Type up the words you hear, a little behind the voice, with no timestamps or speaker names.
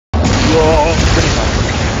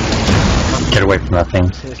Get away from that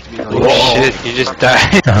thing. Oh shit, you just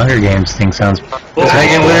died. The Hunger Games thing sounds... It's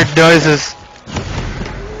making weird noises.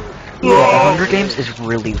 Yeah, the Hunger Games is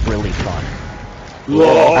really, really fun.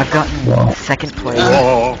 I've gotten second place,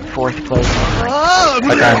 fourth place,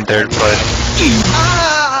 I got in third place.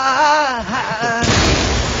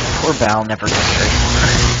 Poor Val never got straight.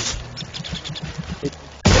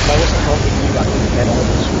 If I wasn't helping you, I would have had all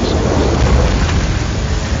this resources.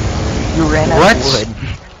 You ran out What? of wood.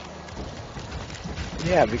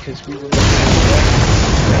 Yeah, because we were...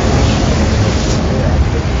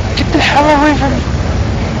 Get the hell away from me!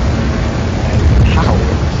 How?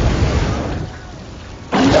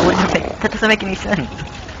 That doesn't make any sense.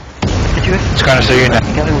 Did you It's gonna show you now.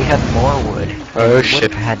 together we had more wood. Oh We shit.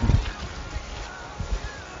 would've had...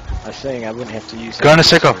 I was saying I wouldn't have to use... Go in a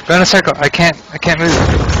circle, go in a circle. I can't move.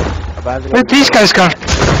 Where'd these guys come?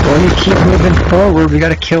 Well, you keep moving forward, we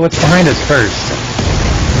gotta kill what's behind us first.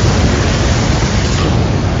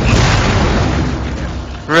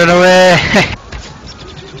 Run away!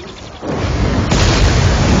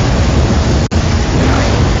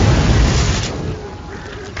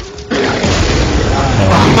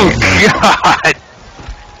 Oh god!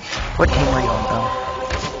 What team are you on, Val?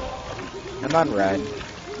 I'm on Ride.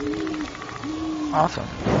 Awesome.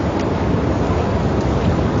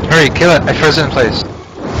 Hurry, kill it. I froze it in place.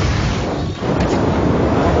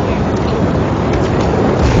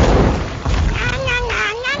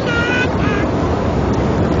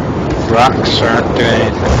 Rocks aren't doing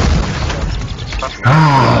anything.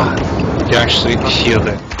 Ah, You actually healed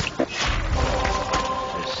it.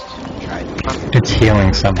 Just tried to... it's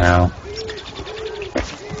healing somehow.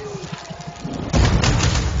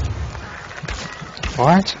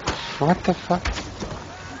 What? What the fuck?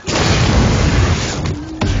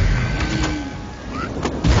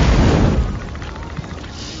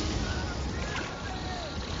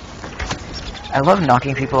 I love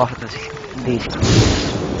knocking people off of these.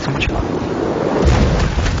 So much fun.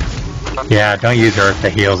 Yeah, don't use Earth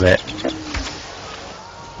that heals it.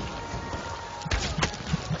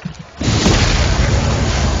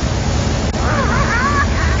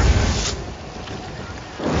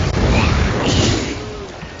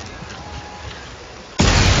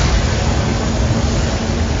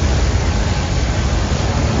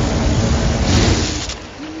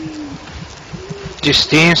 Just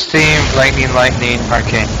steam, lightning,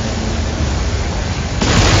 arcane.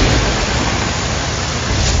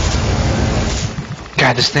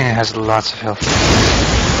 God, this thing has lots of health.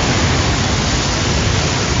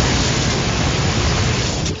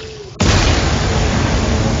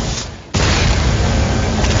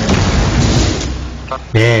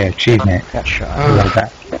 Yeah, achievement. Got shot. I love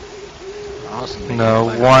that. Awesome. No,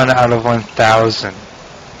 1 out of 1,000.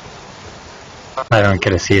 I don't get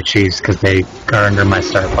to see achieves because they are under my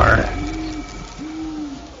star bar.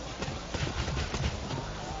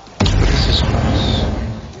 This is close.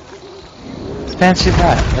 Fancy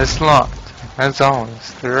that. It's locked. As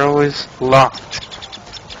always. They're always locked.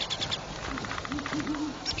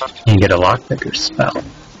 You get a lockpicker spell.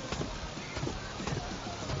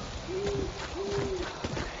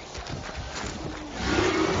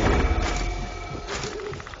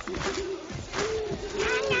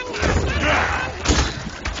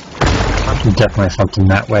 Definitely something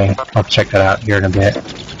that way. I'll check that out here in a bit. There were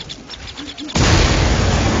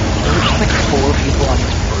just like 4 people on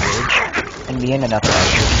this bridge, and me and another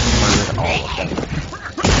actor murdered all of them.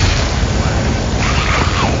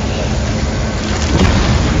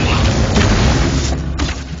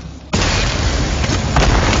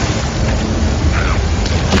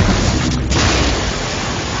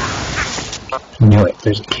 Knew it,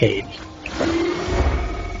 there's a cave.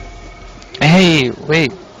 Hey,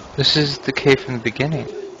 wait. This is the cave from the beginning.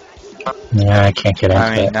 Yeah, I can't get into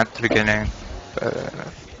I mean, it. not the beginning.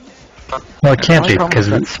 Well, it can't be The because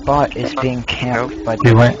that spot is being camped by we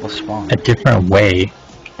the went people spawn. a different way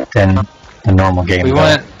than a normal game. We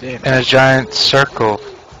does. went in a giant circle.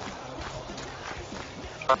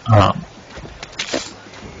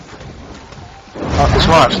 Just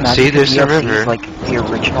watch. Imagine See, there's the DLCs river. like the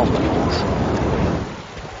original levels.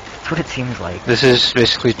 That's what it seems like. This is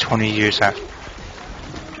basically 20 years after.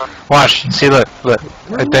 Watch. See, look.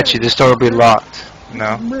 I bet you this door will be locked.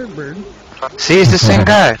 No. See, it's the same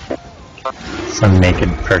guy. Some naked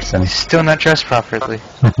person. He's still not dressed properly.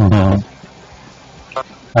 I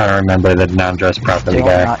don't remember the non-dressed properly Still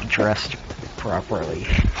guy. not dressed properly.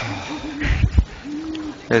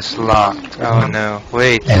 It's locked. Oh no.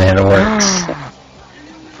 Wait. And it works.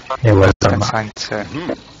 It was That's unlocked.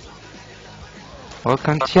 sunset.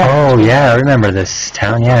 Welcome to Oh yeah, I remember this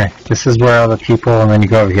town. Yeah, this is where all the people, and then you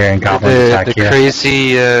go over here and goblins attack the you.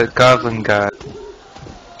 crazy goblin guy.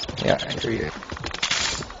 Yeah, I hear you.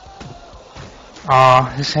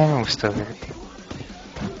 Aw, his hammer was still here.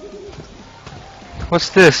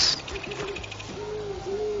 What's this?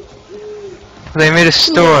 They made a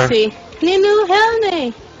store. You're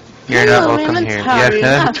not welcome here. You have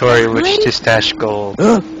no inventory which to stash gold.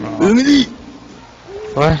 What?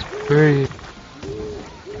 Where are you?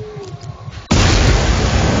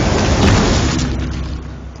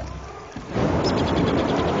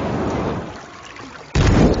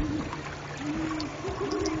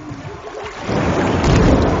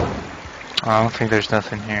 I don't think there's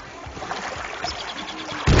nothing here.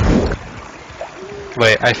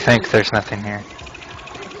 Wait, I think there's nothing here.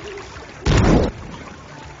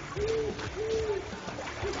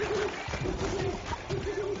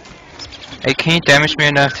 Hey, can you damage me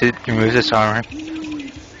enough to remove this armor?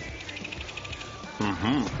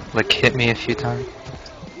 Like, hit me a few times?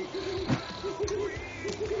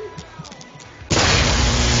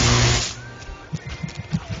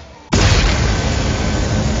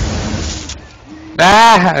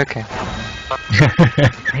 Ah, okay.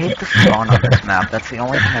 I hate the spawn on this map. That's the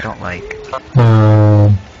only thing I don't like.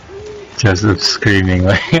 Joseph screaming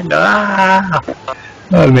like, ah!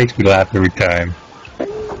 Oh, it makes me laugh every time.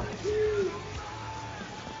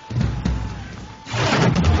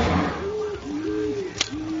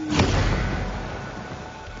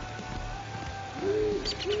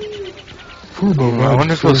 I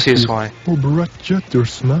wonder if we'll see his wife. Troll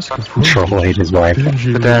ate his wife.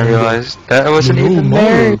 But then I realized that I wasn't even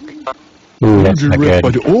married. Ooh, that's not good.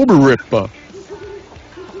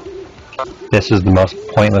 This is the most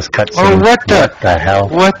pointless cutscene. Oh, what the hell?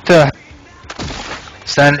 What the?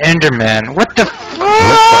 It's an Enderman. What the fuck?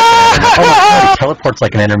 Oh my god, he teleports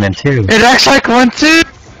like an Enderman too. It acts like one too!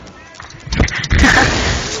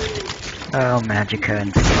 Oh, Magicka and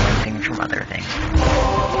stealing things from other things.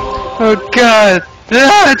 Oh god!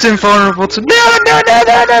 Ah, it's invulnerable to- No, get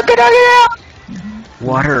out!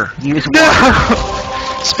 Water! Use water!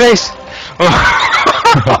 No! Space! Oh,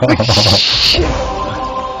 shit!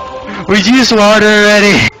 We used water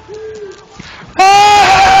already!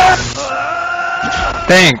 Ah!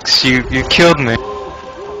 Thanks, you killed me.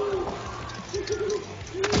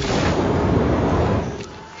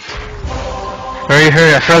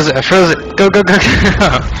 Hurry, I froze it! Go! Do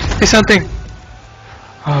something!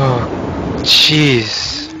 Oh,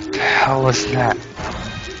 jeez. What the hell was that?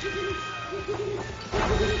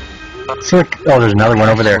 See, look, oh, there's another one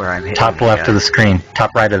over Where there. I'm Top hitting, left of the screen.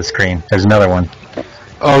 Top right of the screen. There's another one.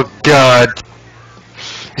 Oh god.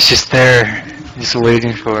 It's just there. Just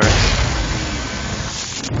waiting for it.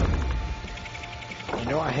 You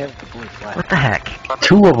know I have the blue flag. What the heck?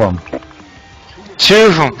 Two of them. Two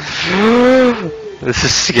of them! This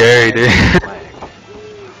is scary, dude.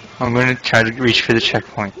 I'm gonna try to reach for the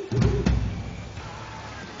checkpoint.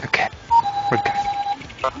 Okay. We're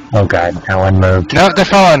good. Oh god, that one moved. No, they're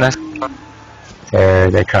following us.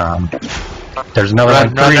 There they come. There's another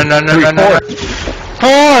one. No. Three,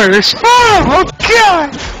 Four! There's four! Oh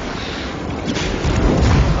god!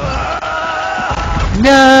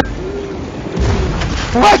 No!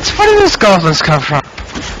 What? Where did those goblins come from?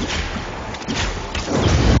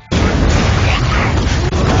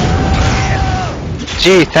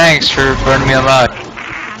 Gee, thanks for burning me alive.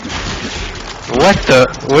 What the?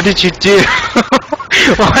 What did you do?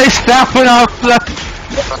 Why is that one off left?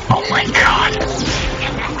 Oh my god.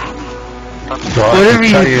 Whatever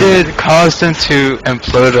you did caused him to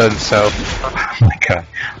implode on himself. Oh my god.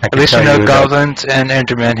 At least you know goblins and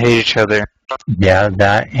Endermen hate each other. Yeah,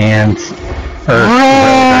 that and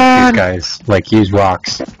Run! these guys like use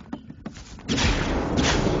rocks.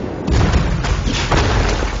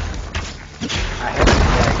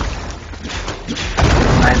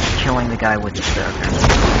 I'm killing the guy with the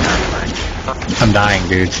I'm dying,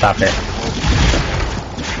 dude. Stop it.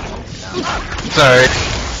 Sorry.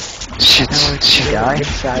 Shit. guy.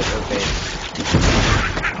 Inside or base.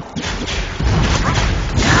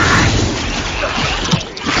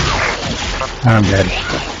 I'm dead.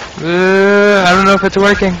 I don't know if it's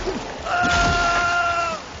working.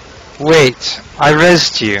 Wait, I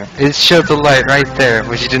rezzed you. It showed the light right there,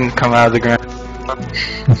 which didn't come out of the ground.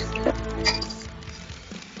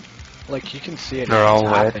 Like, you can see it They're at all the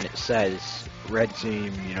top wet. and it says, red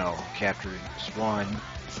team, you know, captured spawn.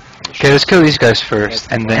 Okay, let's kill these guys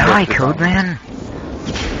first, and then Die, go for the Codeman!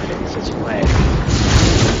 And it says flag.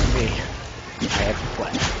 Me. I have the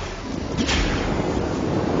flag.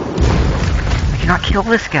 I cannot kill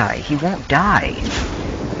this guy. He won't die.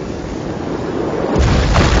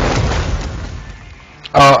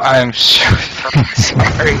 Oh, I'm so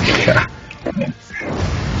sorry.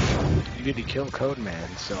 You need to kill Code Man,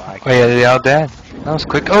 so I Oh can... yeah, they all dead. That was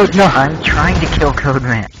quick. Oh no! I'm trying to kill Code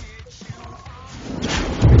Man.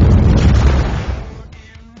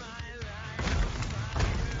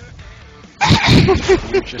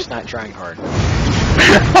 You're just not trying hard.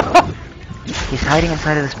 He's hiding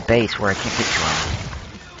inside of this base where I can't get to him.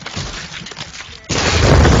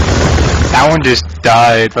 That one just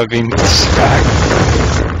died by being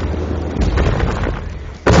stacked.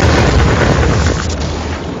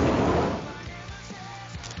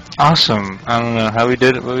 Awesome. I don't know how we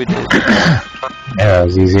did it, but we did. Yeah, it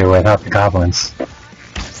was easier without the goblins.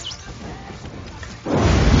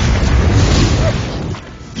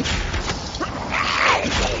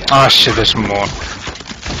 Oh shit, there's more.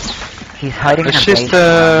 He's hiding in a It's base just,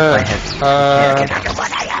 surrounded by his...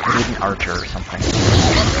 I need an archer or something.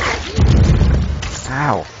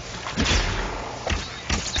 Ow.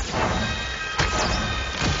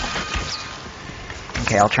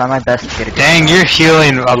 Okay, I'll try my best to get a good Dang, shot. you're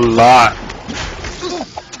healing a lot.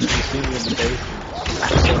 You see me in the base?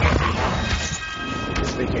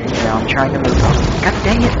 Yeah, I'm trying to move on. God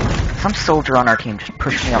dang it! Some soldier on our team just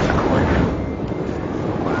pushed me off the cliff.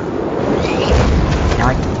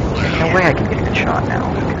 Now there's no way I can get a good shot now.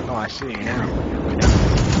 Oh, I see you now.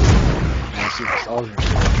 I see the soldier.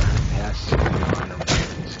 Yes.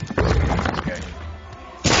 Okay.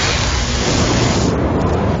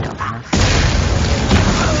 Dumbass.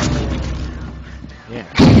 Yeah.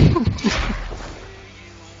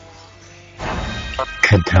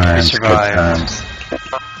 Good times, good survived. times.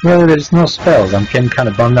 Really, there's no spells. I'm getting kind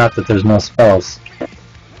of bummed out that there's no spells.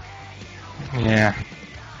 Yeah.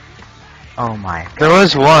 Oh my. There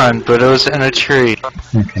was one, but it was in a tree.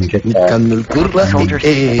 You can get that. Kan kurva Soldier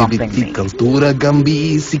evigt bumping me. i kultura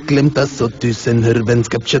gambi siklemta så tusen hör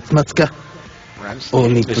vänskap köttmatska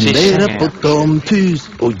och ni funderar på Tom Tus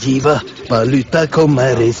och giva valuta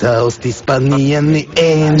kommer resa oss till Spanien i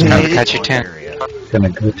en Remember to catch your tent. Gonna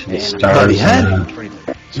go to the Vad vi stars. här? And,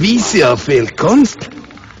 Visar jag fel konst?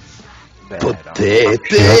 he looks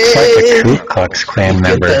like a Ku Klux Klan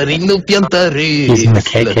member. Katarino Piantarys He's in the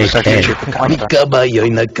KKK. Vilka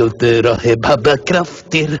bajoina kultura hebhaba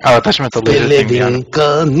krafter Oh, I thought you meant the laser thing beyond.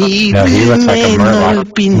 Spelenka ni No, he looks like a Murloc.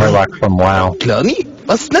 alpina Murloc from WoW. Klani,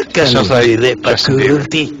 vad snackar Sounds ni? like Vi repar Justin Bieber.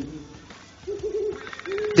 kulti.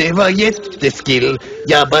 Det var jätteskill.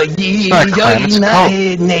 Jag bara not a clan, it's a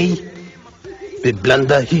cult. nej. Vi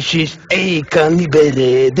blandar hysch, ej kan ni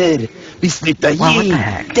bereder. Vi slutar Wow, what ge the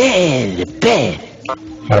heck? där.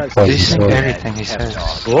 Got a poison This sword. everything he says.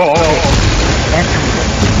 And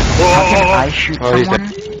how can I shoot Oh, he's someone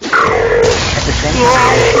at the same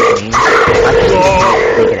time they shoot me? I'm just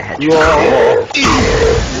they get a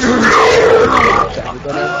headshot.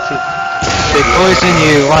 They poison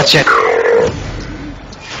you, watch it.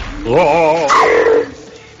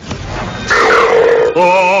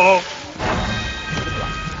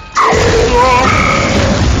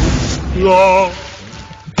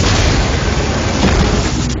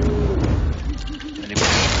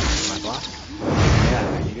 My boss?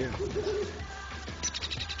 Yeah, you do.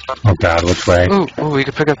 Oh god, which way? Ooh, we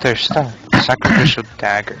could pick up their stuff. Sacrificial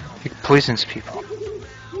dagger. It poisons people.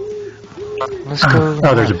 Let's go.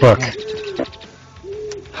 Oh, there's a book.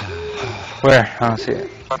 Where? I don't see it.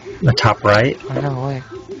 The top right. Oh, no, wait.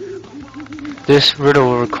 This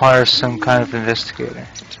riddle requires some kind of investigator.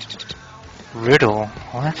 Riddle?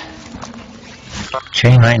 What?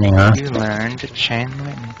 Chain lightning, huh? You learned chain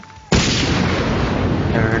lightning.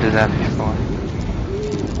 Never heard of that before.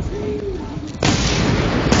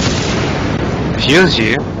 Heals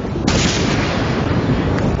you?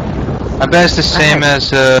 I bet it's the same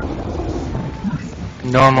as a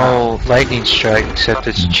normal lightning strike, except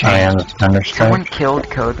it's I am chain. the Someone thunderstrike. killed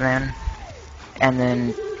Codeman, and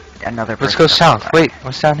then another person. Let's go got south. shot. Wait,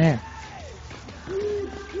 what's down here?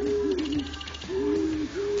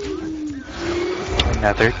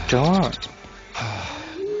 Another door.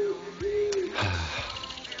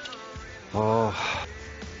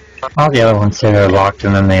 All the other ones say they're locked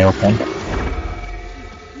and then they open.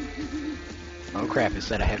 Oh crap, it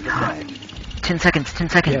said I have to flag. 10 seconds, 10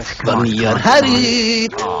 seconds. Yes. Come on, Spanier come on, come on.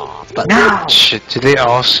 harit. Aw, No! Shit, did they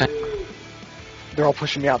all sing? they're all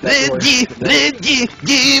pushing me out that door. Redgi,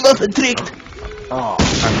 giva förtryckt. Oh,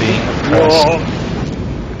 I'm being oppressed.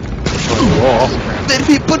 För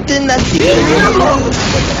vi portarna till.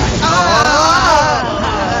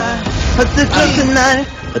 Att du klockan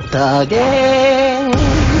tagen.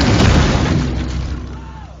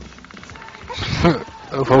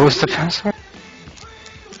 What was the password?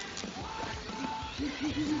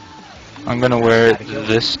 I'm gonna wear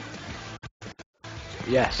this.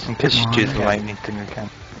 Yes. In case you Come do on, the okay. lightning thing again.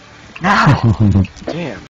 No! Damn.